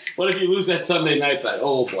is. What if you lose that Sunday night bet?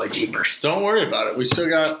 Oh boy, jeepers. Don't worry about it. We still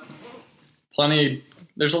got plenty.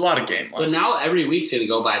 There's a lot of game left. But now every week's going to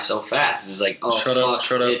go by so fast. It's like, oh, shut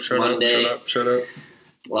fuck, up, it's Monday. Shut up.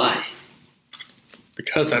 Why?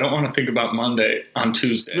 Because I don't want to think about Monday on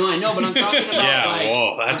Tuesday. No, I know, but I'm talking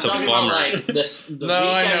about that's a bummer. About, the weekends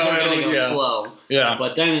are going to go slow. Yeah.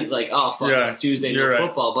 But then it's like, oh, fuck, it's Tuesday, no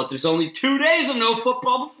football. But there's only 2 days of no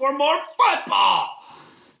football before more football.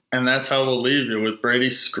 And that's how we'll leave you, with Brady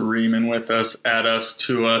screaming with us, at us,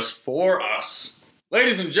 to us, for us.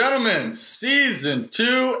 Ladies and gentlemen, Season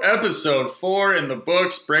 2, Episode 4 in the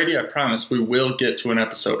books. Brady, I promise we will get to an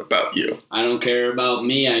episode about you. I don't care about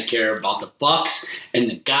me. I care about the Bucks and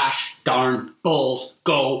the gosh darn Bulls.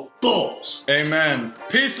 Go Bulls. Amen.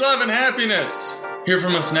 Peace, love, and happiness. Hear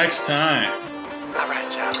from us next time. All right,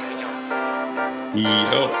 y'all.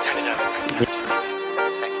 Yo. Turn it up. Hit it.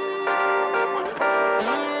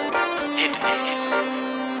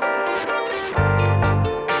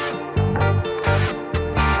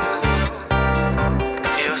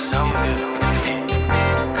 Feels so good.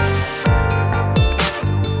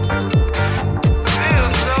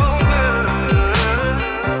 Feels so good.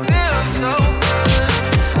 Feels so good.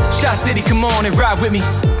 Shot City, come on and ride with me.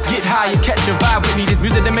 Get high and catch a vibe with me. This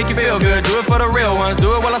music that make you feel good. Do it for the real ones.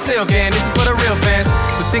 Do it while I still can. This is for the real fans.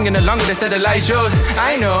 singing along with a set of light shows.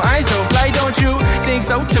 I know, I so fly, don't you think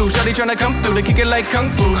so too? Shawty tryna come through to kick it like kung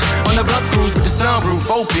fu. On the block cruise with the sunroof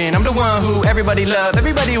open. I'm the one who everybody love,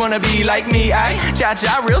 everybody wanna be like me. I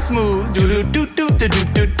cha-cha real smooth,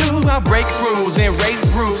 do-do-do-do-do-do-do. I break rules and race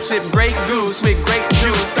roofs, sip great goose with great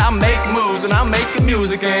juice. I make moves and I'm making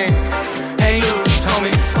music and hang loose,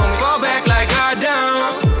 homie.